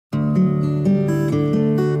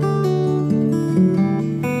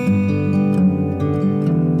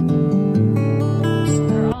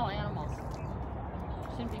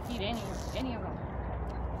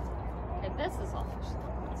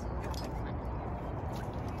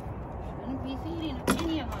feeding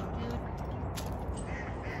any of them, dude.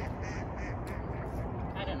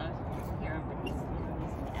 I don't know if you can hear him, but he's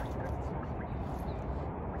after it.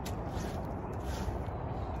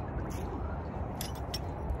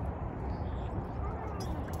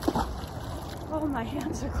 Oh, my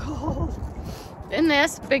hands are cold. In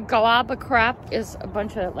this big glob of crap is a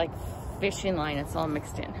bunch of like fishing line. It's all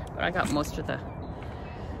mixed in, but I got most of the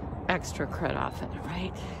extra crud off it,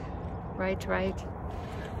 right? Right.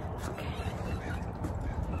 Okay.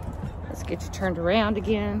 Let's get you turned around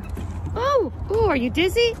again. Oh, are you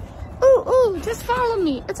dizzy? Oh, just follow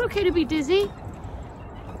me. It's okay to be dizzy.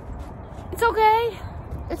 It's okay.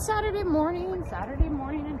 It's Saturday morning. Saturday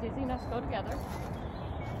morning and dizziness go together.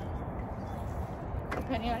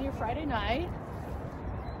 Depending on your Friday night.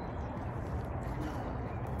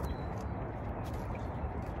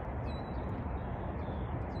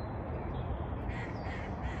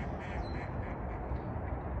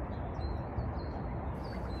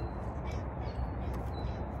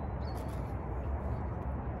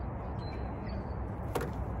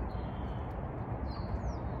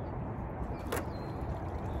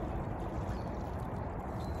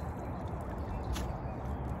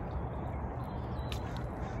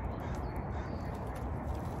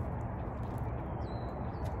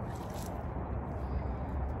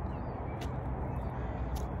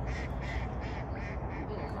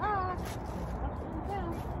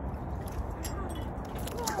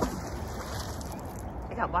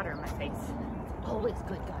 I got water in my face. Always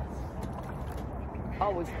good, guys.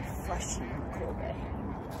 Always refreshing on a cold day.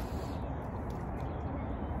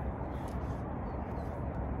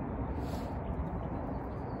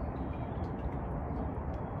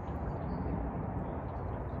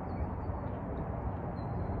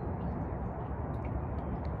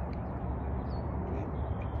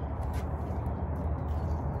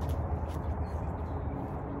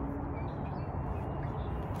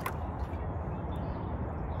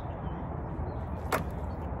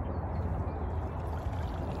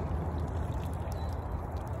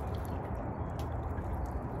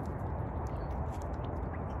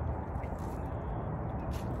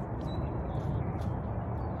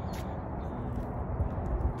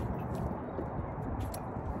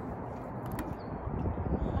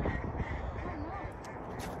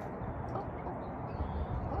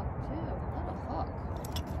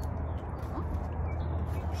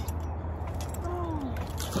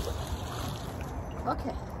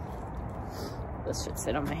 Okay, this should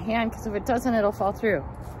sit on my hand because if it doesn't, it'll fall through.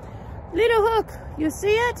 Little hook, you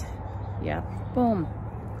see it? Yeah, boom.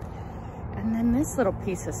 And then this little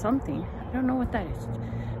piece of something, I don't know what that is.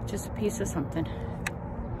 Just a piece of something.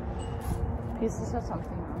 Pieces of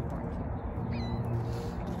something.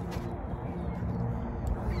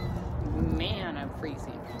 Man, I'm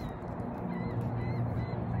freezing.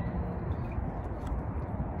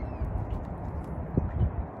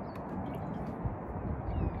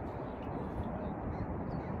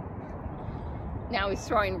 Now he's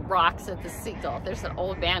throwing rocks at the seagull. There's an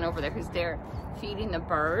old man over there who's there feeding the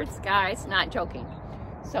birds. Guys, not joking.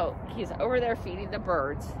 So he's over there feeding the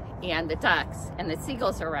birds and the ducks, and the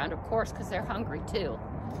seagulls are around, of course, because they're hungry too,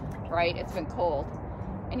 right? It's been cold.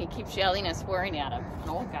 And he keeps yelling and swearing at him, an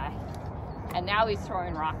old guy. And now he's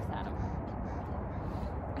throwing rocks at him.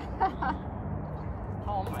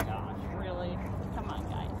 Oh my gosh, really? Come on,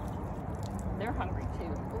 guys. They're hungry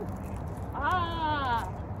too. Ooh. Ah!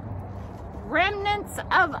 Remnants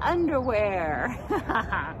of underwear.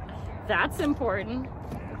 That's important,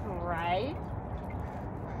 right?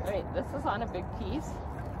 Wait, this is on a big piece.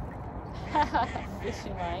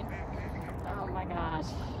 Fishing line. Oh my gosh.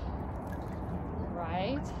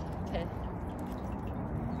 Right? Okay.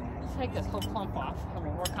 Let's take this whole clump off and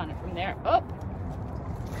we'll work on it from there. Oh!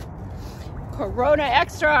 Corona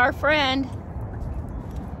Extra, our friend.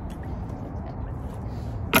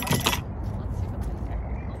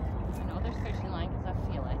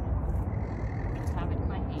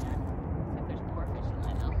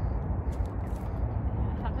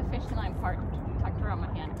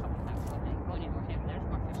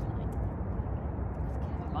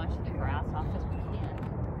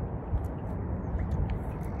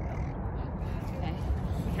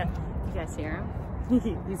 You guys hear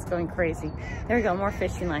him? He's going crazy. There we go, more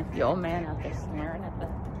fishing line. The old man out there snaring at the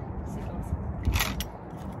seagulls.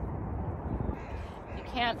 You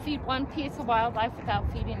can't feed one piece of wildlife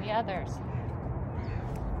without feeding the others.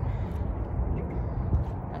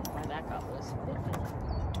 That's why that got loose.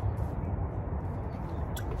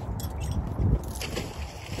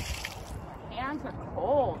 My hands are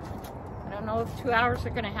cold. I don't know if 2 hours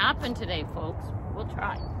are going to happen today, folks. We'll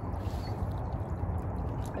try.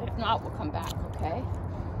 But if not, we'll come back, okay?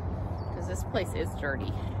 because this place is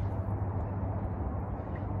dirty.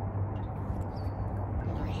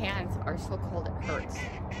 My hands are so cold it hurts.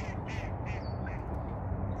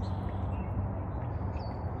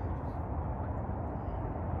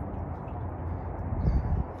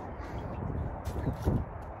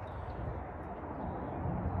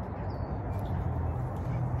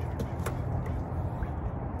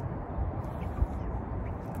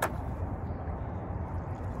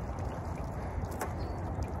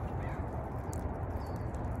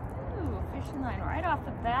 Fishing line right off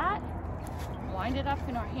the bat. Wind it up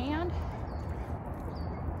in our hand.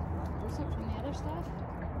 Loose it from the other stuff.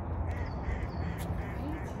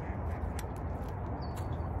 Right.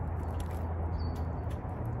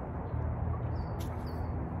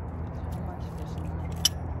 Much fishing line.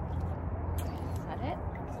 Is that it?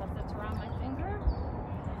 Stuff that's around my finger.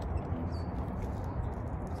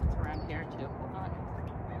 It's around here too. Hold on.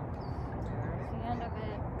 There's the end of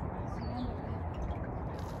it. There's the end of it.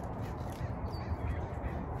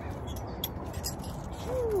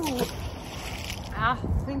 Ooh. Ah,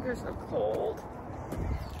 fingers are cold.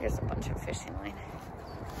 Here's a bunch of fishing line.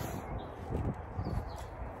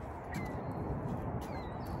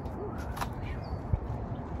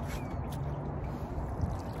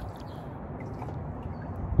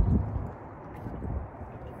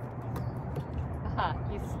 Aha,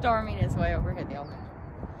 he's storming his way over here, Neil.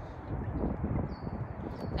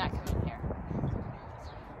 Not coming here.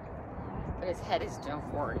 But his head is down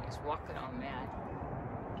forward. He's walking all mad.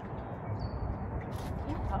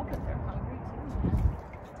 Can't help it, they're hungry too, man.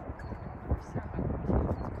 Of course they're hungry too.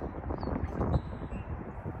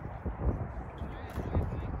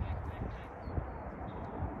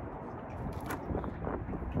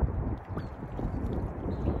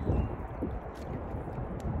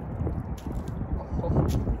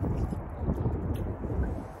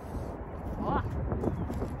 Oh.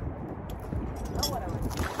 I know what I was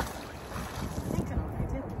thinking of. I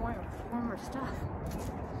did warmer stuff.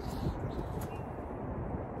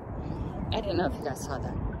 I didn't know if you guys saw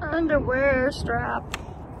that. Underwear strap.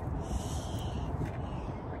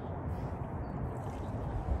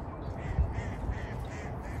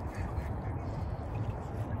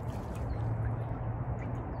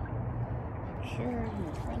 Sure,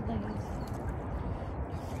 your friendlies.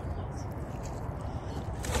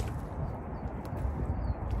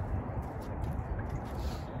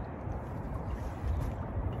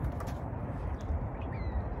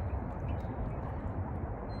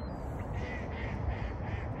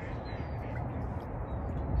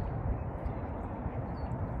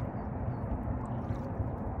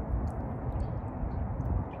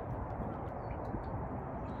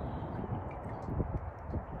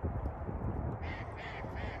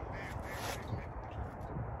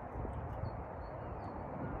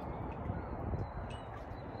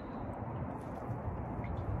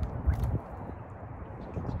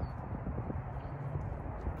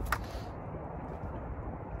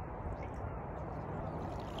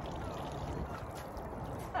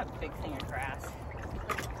 A big thing of grass.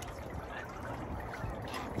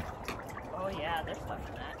 Oh yeah, there's stuff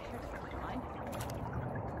in that. Here's mine.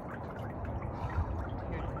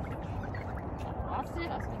 Here it is. Lost it.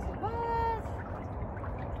 I was gonna say, what?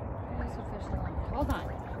 There's a fishing line. Hold on.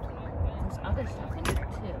 There's other stuff in there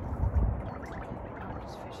too. Oh,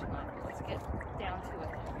 there's fishing line. Let's get down to it,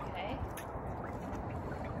 okay?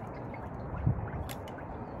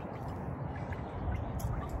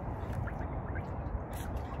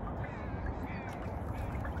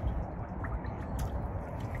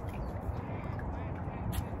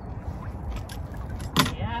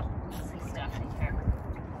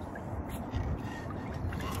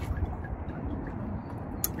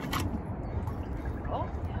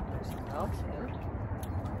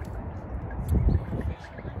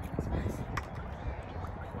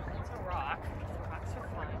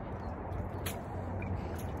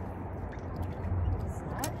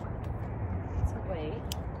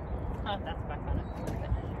 That's back on it.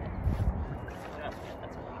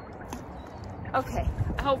 Okay,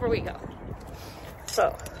 over we go.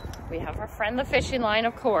 So, we have our friend the fishing line,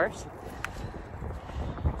 of course.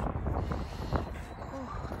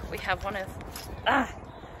 We have one of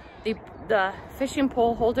the fishing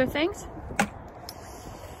pole holder things.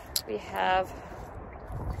 We have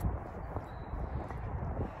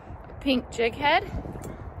a pink jig head.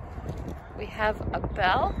 We have a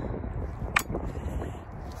bell.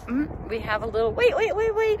 We have a little, wait,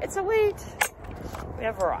 it's a weight. We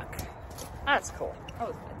have a rock. That's cool. That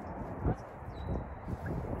was good.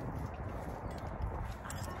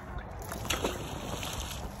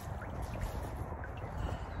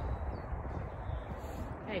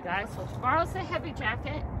 Hey guys, so tomorrow's the heavy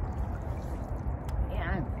jacket.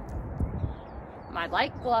 my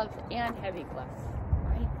light gloves and heavy gloves,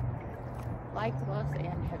 right? Light gloves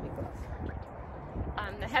and heavy gloves.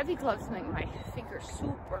 The heavy gloves make my fingers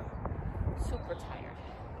super, super tired.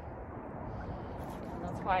 And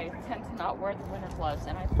that's why I tend to not wear the winter gloves.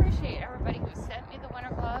 And I appreciate everybody who sent me the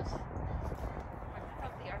winter gloves. I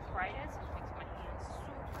have the arthritis, which makes my hands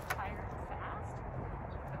super tired and fast.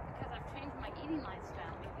 But because I've changed my eating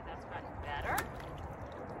lifestyle, maybe that's gotten better.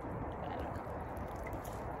 But I don't know.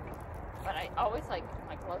 But I always like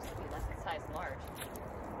my gloves to be like a size large. And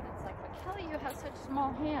it's like, but Kelly, you have such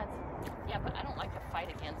small hands. Yeah, but I don't like to fight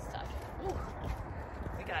against stuff. Ooh.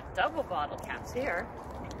 We got double bottle caps here.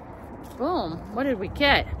 Boom. What did we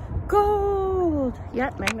get? Gold.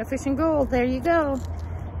 Yep, magnificent gold. There you go.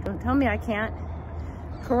 Don't tell me I can't.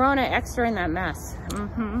 Corona extra in that mess.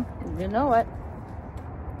 You know it.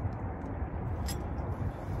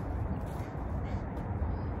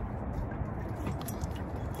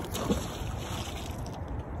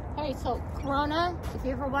 Hey, so Corona, if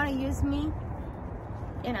you ever want to use me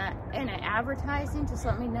in an advertising, just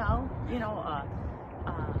let me know. You know,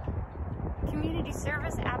 community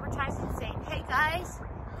service advertising saying, hey guys,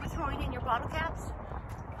 you're throwing in your bottle caps.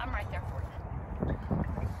 I'm right there for you.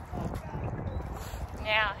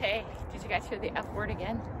 Now, hey, did you guys hear the F word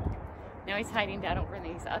again? Now he's hiding down over in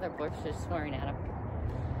these other bushes swearing at him.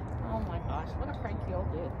 Oh my gosh, what a cranky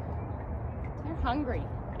old dude. They're hungry.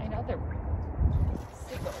 I know they're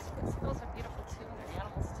seagulls, but seagulls are beautiful too. They're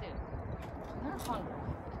animals too. And they're hungry.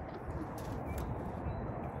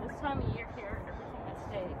 This time of year here, everything that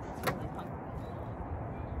stays is really hungry.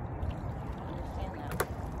 I understand that.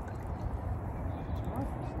 More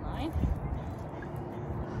fish line.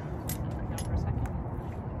 Down for a second.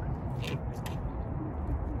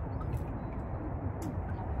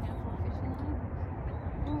 Another handful of fishing line.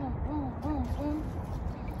 Boom, boom, boom, boom.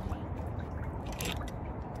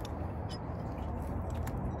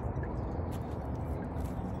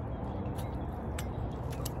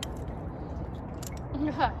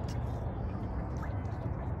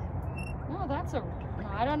 No, that's a, no,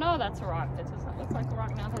 I don't know, that's a rock. That doesn't look like a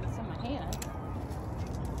rock now that it's in my hand.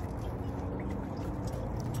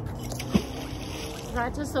 Is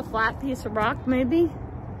that just a flat piece of rock, maybe?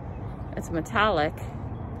 It's metallic.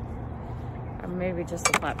 Or maybe just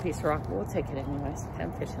a flat piece of rock, but we'll take it anyways.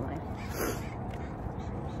 Kind of fishing line.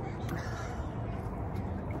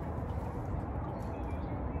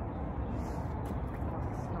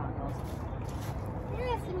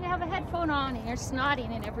 Have a headphone on and you're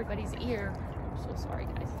snotting in everybody's ear. I'm so sorry,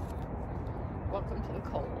 guys. Welcome to the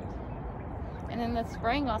cold. And in the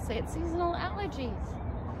spring, I'll say it's seasonal allergies.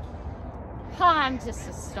 I'm just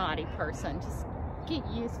a snotty person. Just get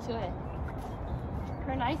used to it.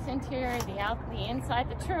 Her nice interior, the inside,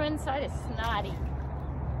 the true inside is snotty.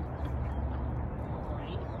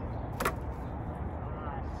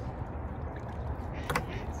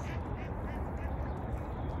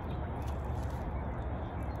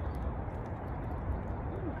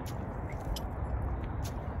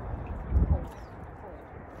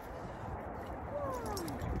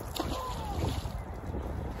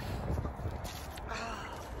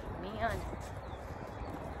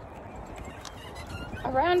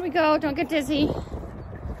 Around we go. Don't get dizzy.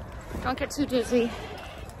 Don't get too dizzy.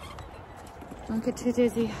 Don't get too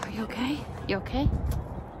dizzy. Are you okay? You okay?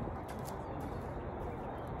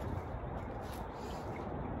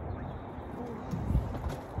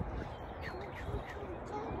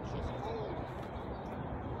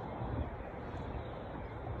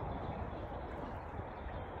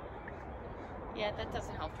 Yeah, that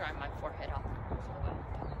doesn't help dry my forehead off.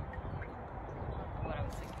 What I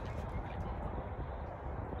was thinking.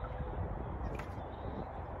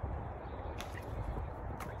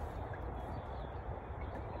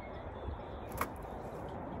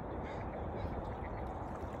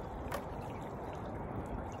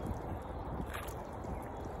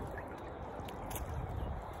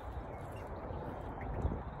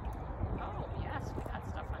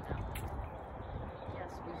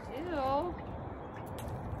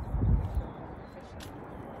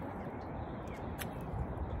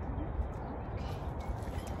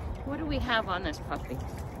 What do we have on this puppy?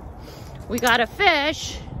 We got a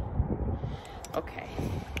fish. Okay.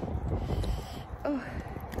 Oh,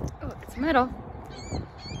 it's metal.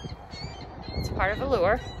 It's part of a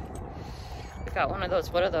lure. We got one of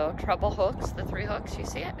those, what are those? Treble hooks, the 3 hooks, you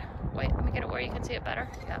see it? Wait, let me get it where you can see it better.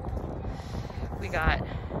 Yeah. We got,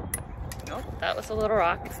 nope, that was a little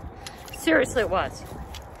rock. Seriously, it was.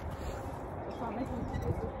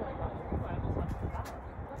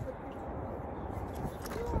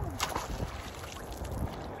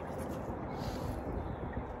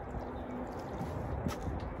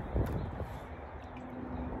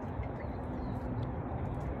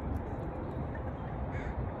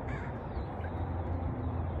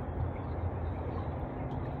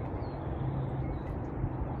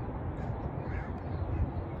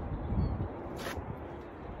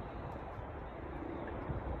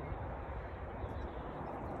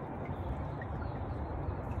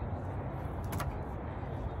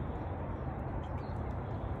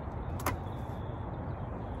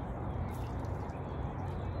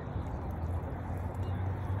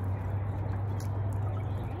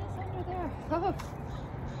 Oh,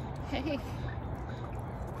 hey.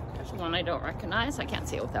 There's one I don't recognize. I can't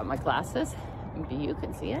see it without my glasses. Maybe you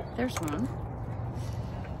can see it. There's one.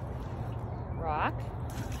 Rock.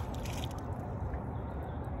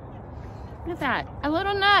 Look at that. A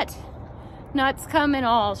little nut. Nuts come in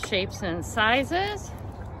all shapes and sizes.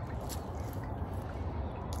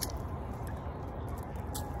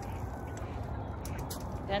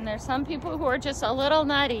 Then there's some people who are just a little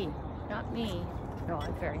nutty. Not me. No,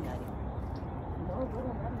 I'm very nutty. No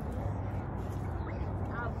little nutty.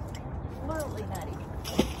 Absolutely nutty.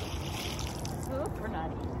 Super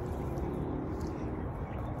nutty.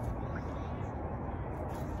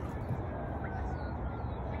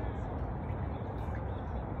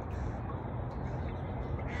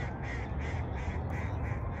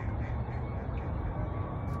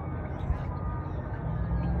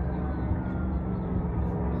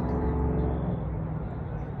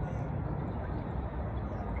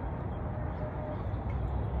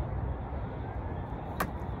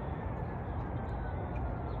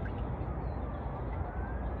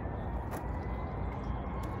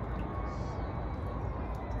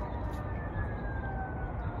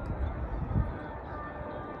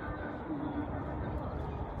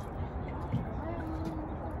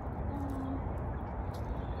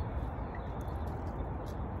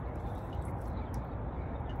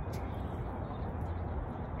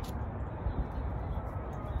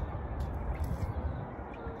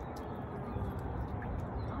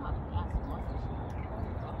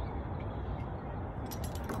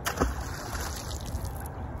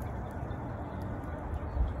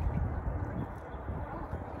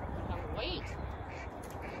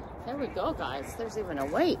 There we go, guys. There's even a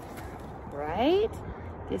weight, right?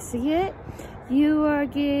 You see it? You are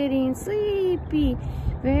getting sleepy.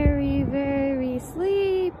 Very, very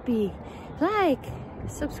sleepy. Like,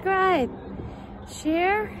 subscribe,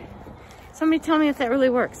 share. Somebody tell me if that really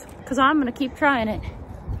works, because I'm going to keep trying it.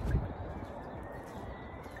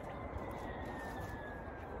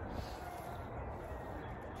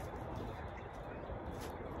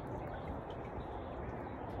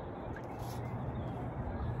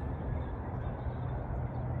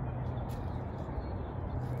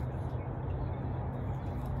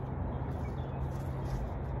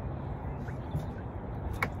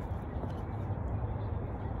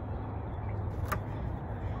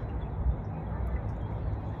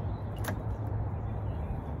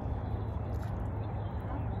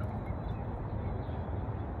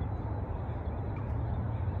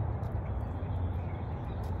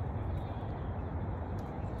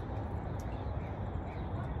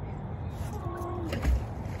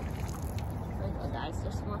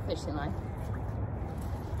 There's more fishing line.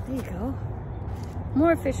 There you go.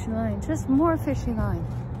 More fishing line. Just more fishing line.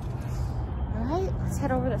 All right, let's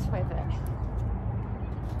head over this way a bit.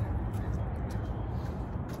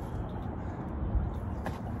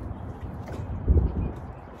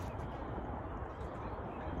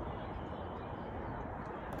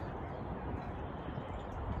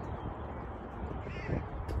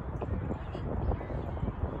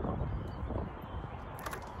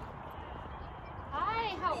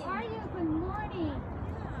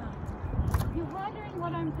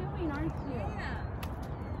 What I'm doing, aren't you?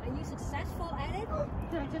 Yeah. Are you successful at it?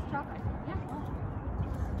 Did I just drop it? Yeah.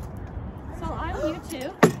 So I'm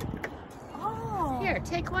YouTube. Oh. Here,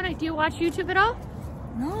 take one. Do you watch YouTube at all?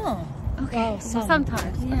 No. Okay. Well,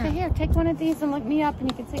 sometimes. Yeah. Okay, here, take one of these and look me up, and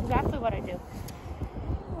you can see exactly what I do.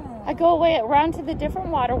 I go away around to the different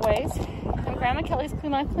waterways, and Grandma Kelly's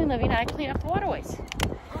Clean Life, Clean Living, and I clean up the waterways.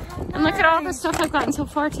 And look at all the stuff I've gotten so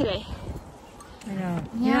far today. I know.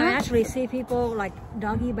 Yeah. I actually see people like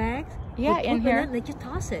doggy bags. Yeah, in here. They just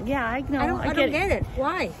toss it. Yeah, I know. I don't get it.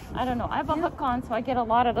 Why? I don't know. I have a hook on, so I get a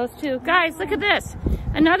lot of those too. Guys, look at this.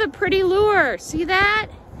 Another pretty lure. See that?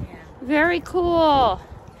 Yeah. Very cool.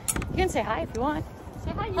 You can say hi if you want.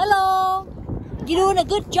 Say hi. Hello. You're doing a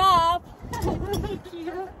good job. Thank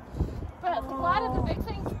you. But a lot of the big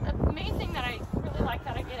things, the main thing that I really like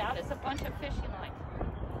that I get out is a bunch of fishing line.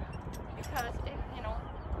 Because, you know,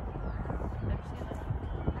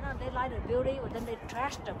 I know they like the beauty, but then they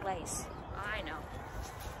trash the place. I know.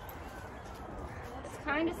 It's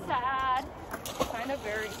kind of sad. Kind of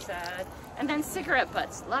very sad. And then cigarette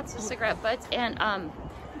butts. Lots of cigarette butts. And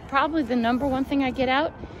probably the #1 thing I get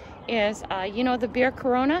out is, you know the beer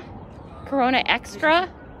Corona? Corona Extra?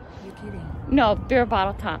 You're kidding. No, beer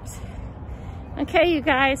bottle tops. Okay, you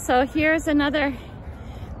guys, so here's another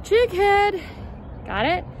jig head. Got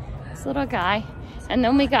it? This little guy. And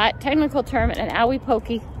then we got, technical term, an owie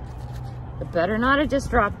pokey. It better not have just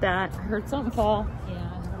dropped that. I heard something fall. Yeah,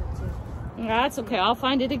 I heard it too. That's okay. I'll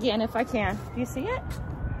find it again if I can. Do you see it?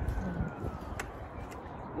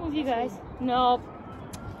 move, you guys. Nope.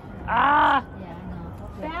 Ah! Yeah, I know.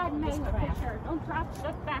 Okay. Bad This magnet crap. picture. Don't drop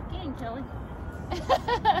stuff back in, Kelly. Oh,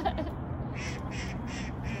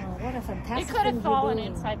 what a fantastic It could have thing fallen you're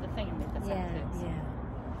doing. inside the thing and made the Yeah, sound fix.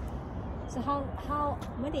 yeah. So how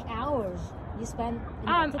many hours you spend? In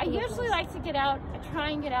a I particular usually place? like to get out. I try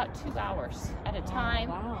and get out 2 hours at a time.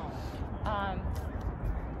 Wow.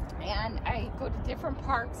 And I go to different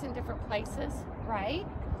parks and different places, right?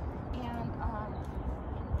 And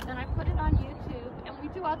then I put it on YouTube, and we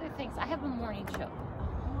do other things. I have a morning show.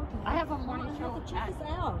 Okay. I have a morning show. To check this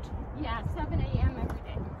out. Yeah, 7 a.m. every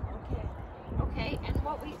day. Okay. Okay, and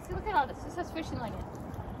what we see, look at all this. This has fishing line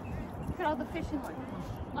in. Look at all the fishing line.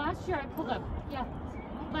 Last year I pulled up,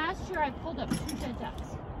 last year I pulled up 2 dead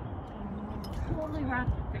ducks. Totally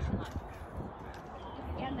wrapped in fishing line.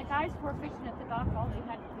 And the guys who were fishing at the dock, all they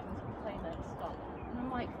had to do was complain that it stopped. And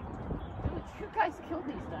I'm like, dude, you guys killed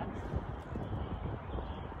these ducks.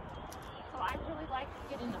 So I really like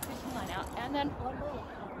getting the fishing line out. And then,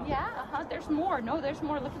 yeah, there's more. No, there's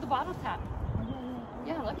more. Look at the bottle tap.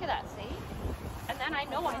 Yeah, look at that, see? And then I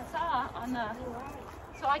know I saw on the,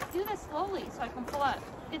 so I do this slowly so I can pull out,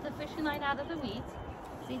 get the fishing line out of the weeds.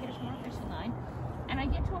 See, here's more fishing line. And I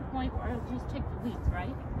get to a point where I'll just take the weeds,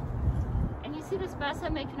 right? And you see this mess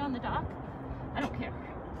I'm making on the dock? I don't care.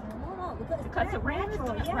 No, Because the rain is natural,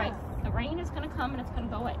 gonna, yeah. right, the rain is gonna come and it's gonna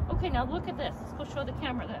go away. Okay, now look at this. Let's go show the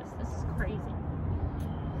camera this. This is crazy.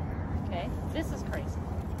 Okay, this is crazy.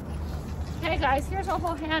 Okay guys, here's a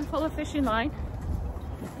whole handful of fishing line.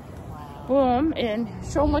 Wow. Boom, and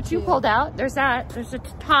show them what you pulled out. There's that, there's a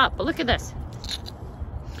top, but look at this.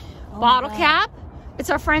 Bottle cap. It's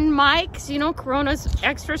our friend Mike's, you know, Corona's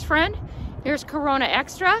Extra's friend. Here's Corona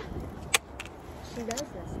Extra. She does this.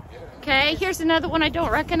 Okay, here's another one I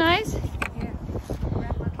don't recognize. Here.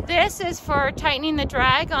 This is for tightening the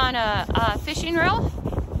drag on a fishing reel.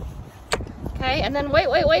 Okay, and then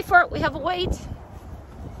wait for it. We have a weight.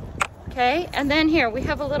 Okay, and then here we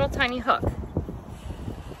have a little tiny hook.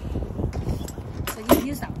 So you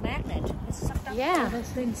use that magnet. It's sucked up all those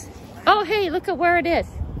things. Oh, hey, look at where it is.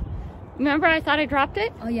 Remember I thought I dropped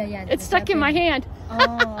it? Oh, yeah. It's stuck in my hand.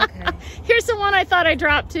 Oh, okay. Here's the one I thought I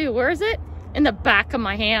dropped too. Where is it? In the back of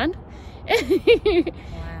my hand. Wow.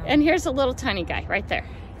 And here's a little tiny guy right there.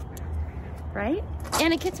 Right?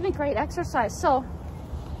 And it gets me great exercise. So,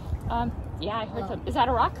 yeah, I heard some. Is that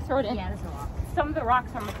a rock? Throw it in. Yeah, that's a rock. Some of the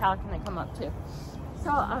rocks are metallic and they come up too.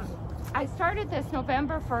 So, I started this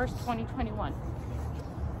November 1st, 2021.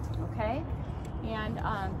 Okay? And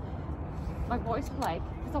my boys were like,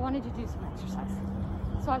 because I wanted to do some exercise.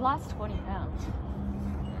 So I lost 20 pounds.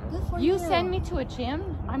 Good for You send me to a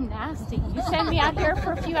gym, I'm nasty. You send me out here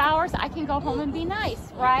for a few hours, I can go home and be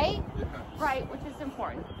nice, right? Right, which is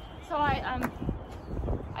important. So I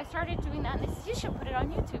started doing that, and they said, you should put it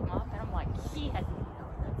on YouTube, Mom. And I'm like, that's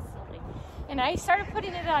silly. And I started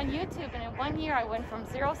putting it on YouTube, and in 1 year I went from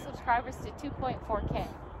 0 subscribers to 2.4K.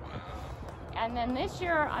 And then this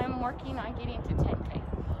year I'm working on getting to 10K.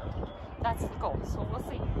 That's the goal, so we'll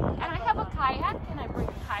see. And I have a kayak, and I bring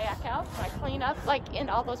a kayak out, and I clean up, like in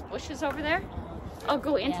all those bushes over there. I'll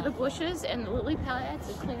go into the bushes and the lily pads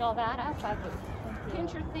and clean all that up. I have a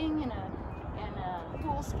pincher thing and a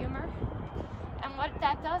pool skimmer. And what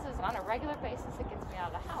that does is on a regular basis, it gets me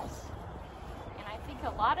out of the house. And I think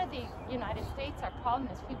a lot of the United States, our problem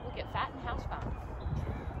is people get fat and housebound.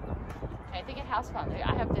 Okay, they get housebound.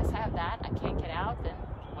 I have this, I have that, I can't get out, then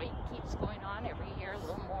weight keeps going on every year, a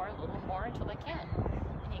little more until they can.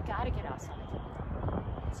 And you gotta get outside.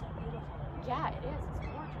 It's so beautiful. Yeah, it is. It's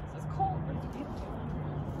gorgeous. It's cold, but it's beautiful.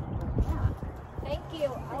 Yeah. Thank you.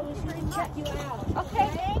 I will sure to check you out. Okay,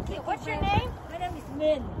 thank you. What's your name? My name is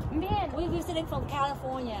Min. Min. We're visiting from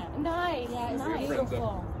California. Nice. Yeah, it's nice.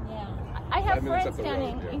 beautiful. Yeah. I have 5 minutes friends up the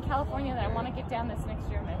down road, in California that I want to get down this next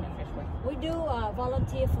year and fish with. We do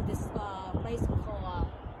volunteer for this place called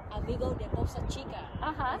Amigo de Costa Chica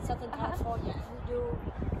in Southern California. We do,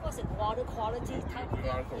 what's it, water quality type of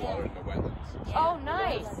thing? Water in the wetlands. Yeah, Oh,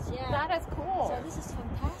 nice. wetlands, yeah. That is cool. So this is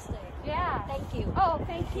fantastic. Yeah. Thank you. Oh,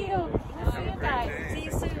 thank you. We'll see you guys. See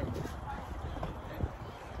you soon.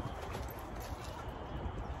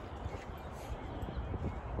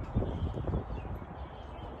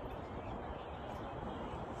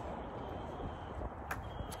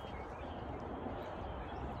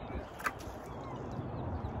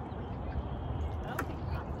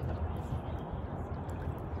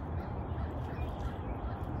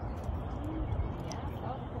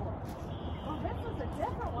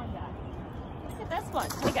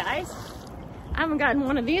 Hey guys, I haven't gotten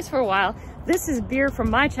one of these for a while. This is beer from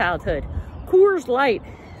my childhood. Coors Light.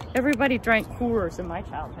 Everybody drank Coors in my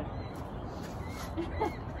childhood.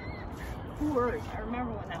 Coors. I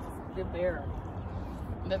remember when that was the beer.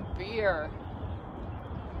 The beer.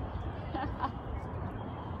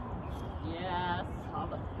 Yes, all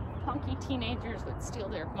the punky teenagers would steal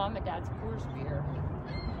their mom and dad's Coors beer.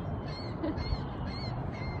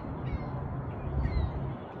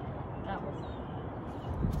 That was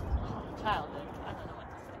childhood. I don't know what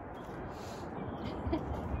to say.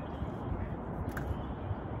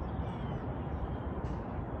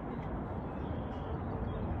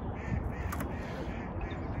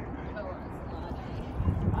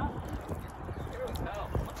 Here we go.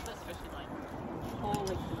 What's this fishing line?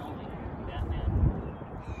 Holy cannoli. That man.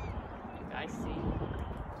 You guys see?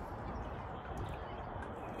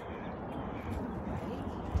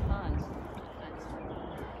 Tons.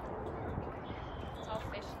 It's all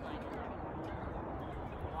fishing line.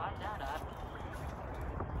 Wad that up.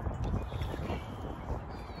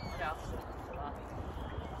 What else?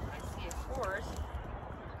 I see a Coors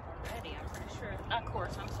already. I'm pretty sure. Not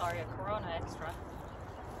Coors, I'm sorry. A Corona Extra.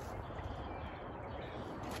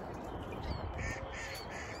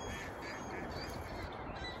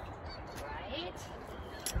 Right?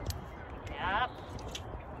 Yep.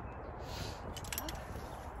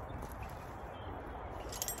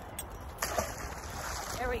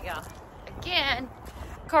 There we go. Again,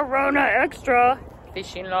 Corona Extra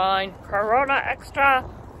fishing line. Corona Extra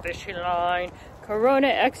fishing line. Corona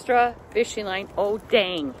Extra fishing line. Oh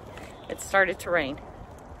dang. It started to rain.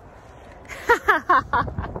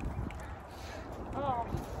 Oh,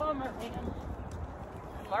 bummer, man.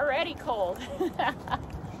 I'm already cold.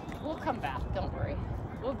 We'll come back, don't worry.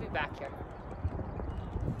 We'll be back here.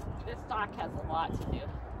 This dock has a lot to do.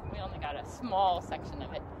 We only got a small section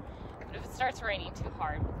of it. But if it starts raining too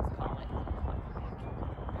hard, we'll just call it.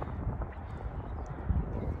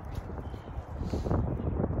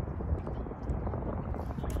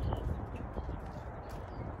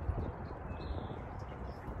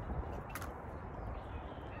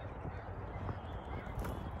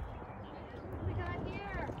 What we got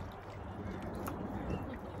here?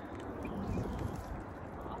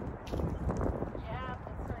 Yeah,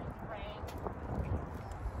 it's starting to rain.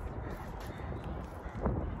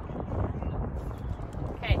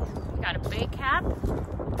 Okay, we got a bait cap.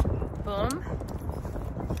 Boom.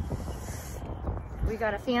 We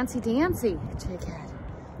got a fancy dancy ticket.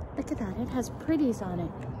 Look at that, it has pretties on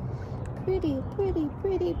it. Pretty, pretty,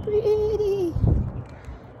 pretty, pretty.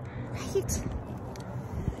 Right?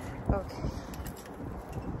 Okay.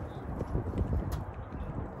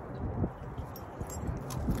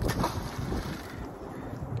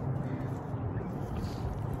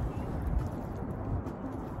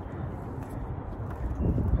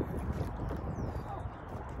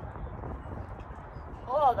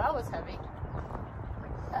 Oh, that was heavy.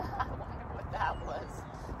 I wonder what that was.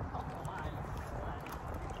 Oh my.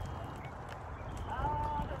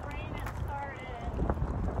 Oh, the rain has started.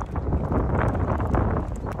 What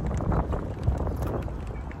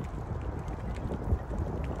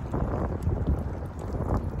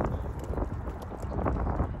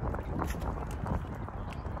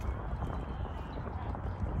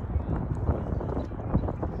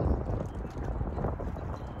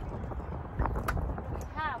do we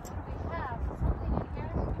have? Something in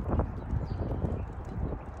here?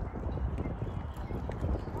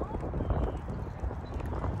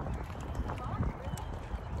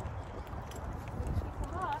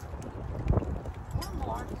 One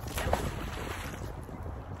more.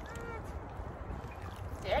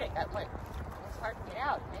 Did it? That went. It was hard to get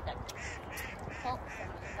out. It made that clunk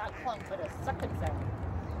sound. Not clunk, but a sucking sound.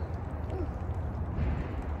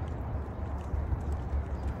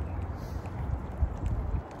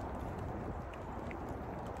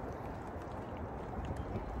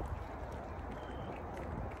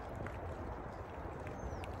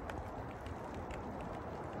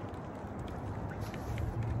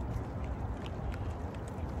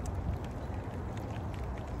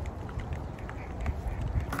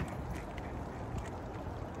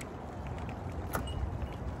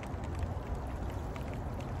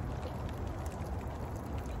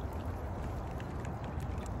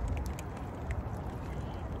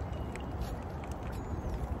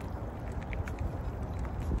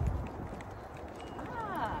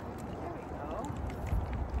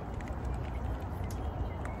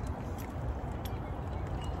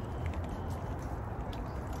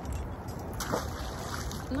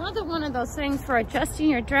 Another one of those things for adjusting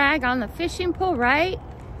your drag on the fishing pole, right?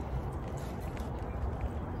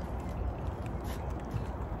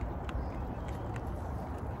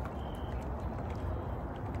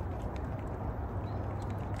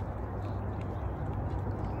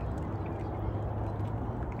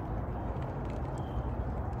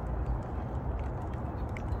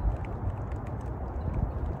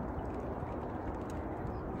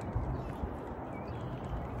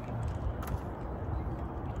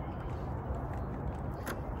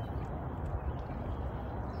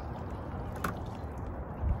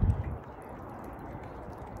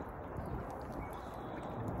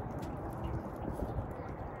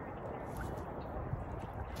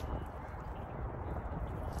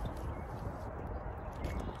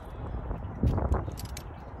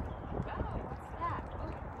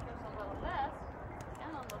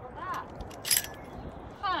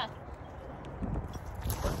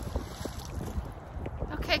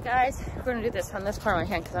 Okay guys, we're gonna do this on this part of my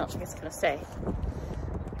hand because I don't think it's gonna stay.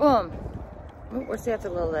 Boom. Ooh, where's the other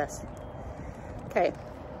little this? Okay.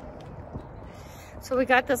 So we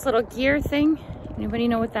got this little gear thing. Anybody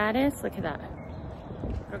know what that is? Look at that.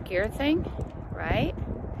 Little gear thing, right?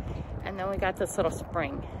 And then we got this little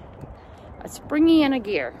spring. A springy and a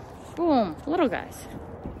gear. Boom, little guys.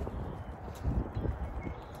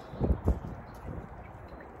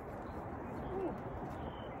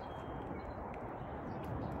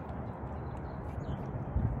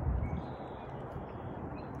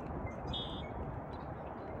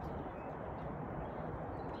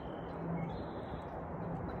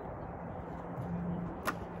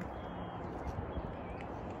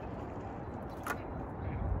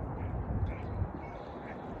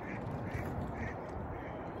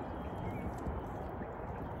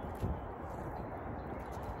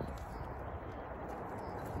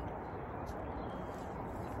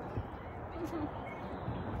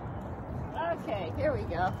 Okay, here we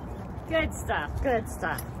go. Good stuff, good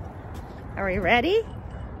stuff. Are we ready?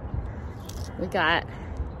 We got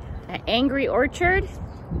an angry orchard.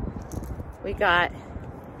 We got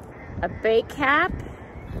a bay cap.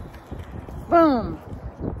 Boom.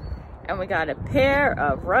 And we got a pair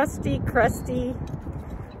of rusty, crusty,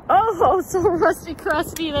 oh, so rusty,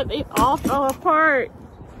 crusty that they all fell apart.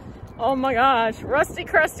 Oh my gosh, rusty,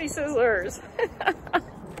 crusty scissors.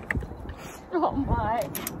 Oh my.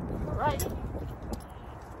 Right.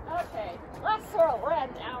 Okay, last swirl. We're at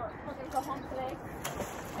an hour. We're gonna go home today.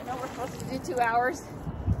 I know we're supposed to do 2 hours.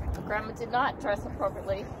 But Grandma did not dress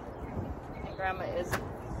appropriately, and Grandma is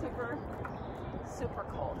super, super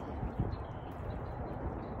cold.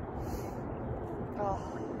 Oh.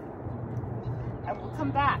 I will come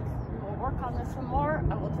back. We'll work on this some more.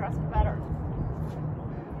 I will dress better.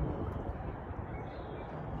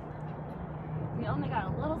 We only got a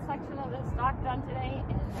little section of this dock done today,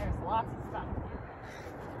 and there's lots of stuff.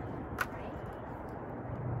 Right?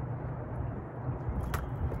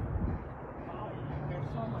 Oh, there's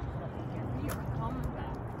so much stuff in here. We are coming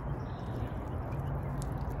back.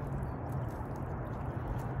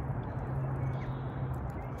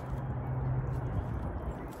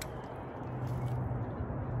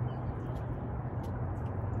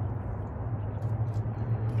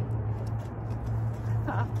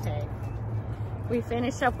 Okay. We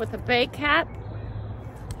finish up with a bay cap,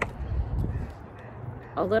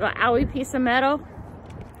 a little owie piece of metal,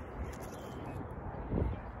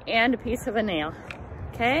 and a piece of a nail.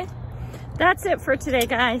 Okay, that's it for today,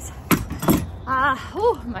 guys.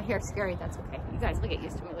 Oh, my hair's scary. That's okay. You guys will get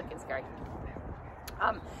used to me looking scary.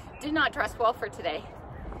 Did not dress well for today.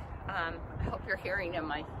 I hope you're hearing, and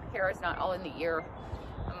my hair is not all in the ear,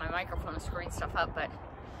 and my microphone is screwing stuff up, but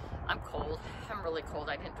I'm cold. I'm really cold.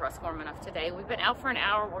 I didn't dress warm enough today. We've been out for an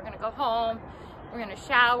hour. We're gonna go home. We're gonna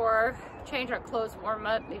shower, change our clothes, warm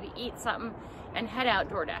up, maybe eat something, and head out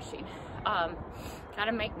door dashing.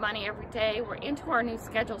 Gotta make money every day. We're into our new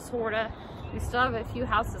schedule, sorta. We still have a few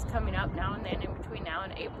houses coming up now and then in between now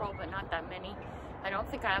and April, but not that many. I don't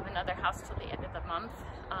think I have another house till the end of the month.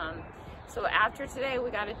 So after today, we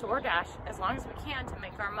gotta door dash as long as we can to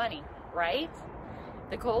make our money, right?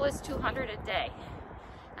 The goal is 200 a day.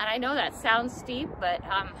 And I know that sounds steep, but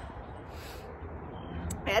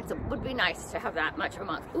it would be nice to have that much a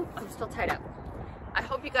month. Ooh, I'm still tied up. I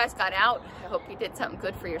hope you guys got out. I hope you did something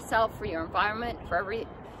good for yourself, for your environment,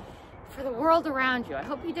 for the world around you. I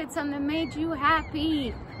hope you did something that made you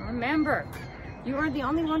happy. Remember, you are the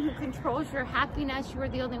only one who controls your happiness. You are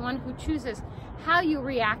the only one who chooses how you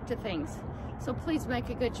react to things. So please make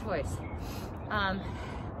a good choice.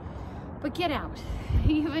 But get out,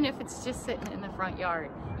 even if it's just sitting in the front yard.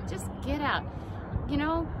 Just get out. You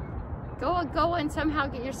know, go and somehow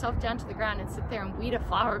get yourself down to the ground and sit there and weed a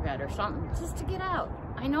flower bed or something, just to get out.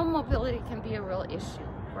 I know mobility can be a real issue,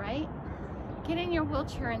 right? Get in your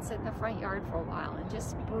wheelchair and sit in the front yard for a while and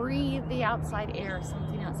just breathe the outside air,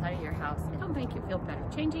 something outside of your house. It'll make you feel better.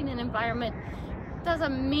 Changing an environment does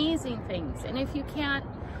amazing things. And if you can't,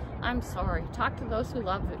 I'm sorry. Talk to those who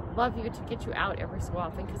love you to get you out every so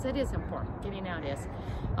often, because it is important. Getting out is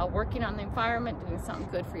working on the environment, doing something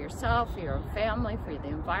good for yourself, for your family, for the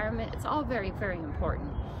environment. It's all very, very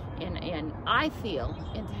important. And I feel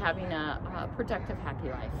into having a productive, happy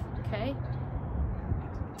life. Okay?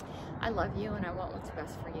 I love you and I want what's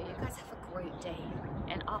best for you. You guys have a great day.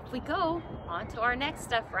 And off we go on to our next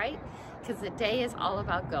stuff, right? Because the day is all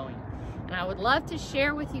about going. And I would love to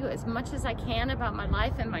share with you as much as I can about my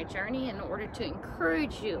life and my journey in order to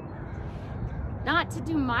encourage you not to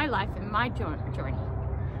do my life and my journey,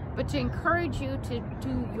 but to encourage you to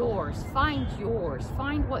do yours. Find yours.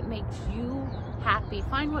 Find what makes you happy.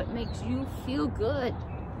 Find what makes you feel good.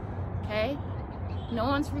 okay? No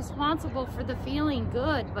one's responsible for the feeling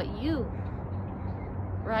good but you,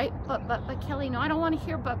 right? But Kelly, no, I don't want to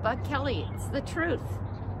hear but Kelly. It's the truth.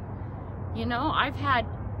 You know, I've had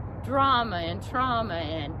drama and trauma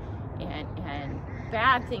and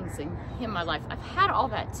bad things in my life. I've had all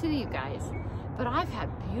that too, you guys. But I've had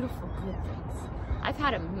beautiful, good things. I've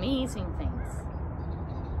had amazing things,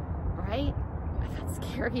 right? I've had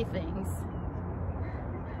scary things.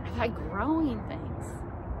 I've had growing things.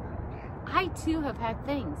 I too have had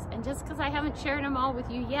things. And just because I haven't shared them all with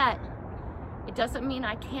you yet, it doesn't mean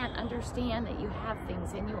I can't understand that you have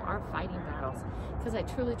things and you are fighting battles. Because I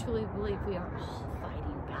truly, truly believe we are all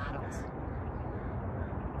fighting battles.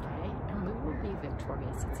 Okay? And we will be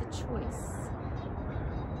victorious. It's a choice.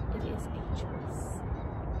 It is a choice.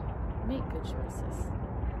 Make good choices.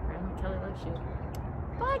 Grandma Kelly loves you.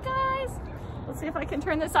 Bye, guys. Let's see if I can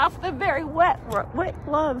turn this off with a very wet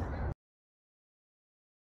love.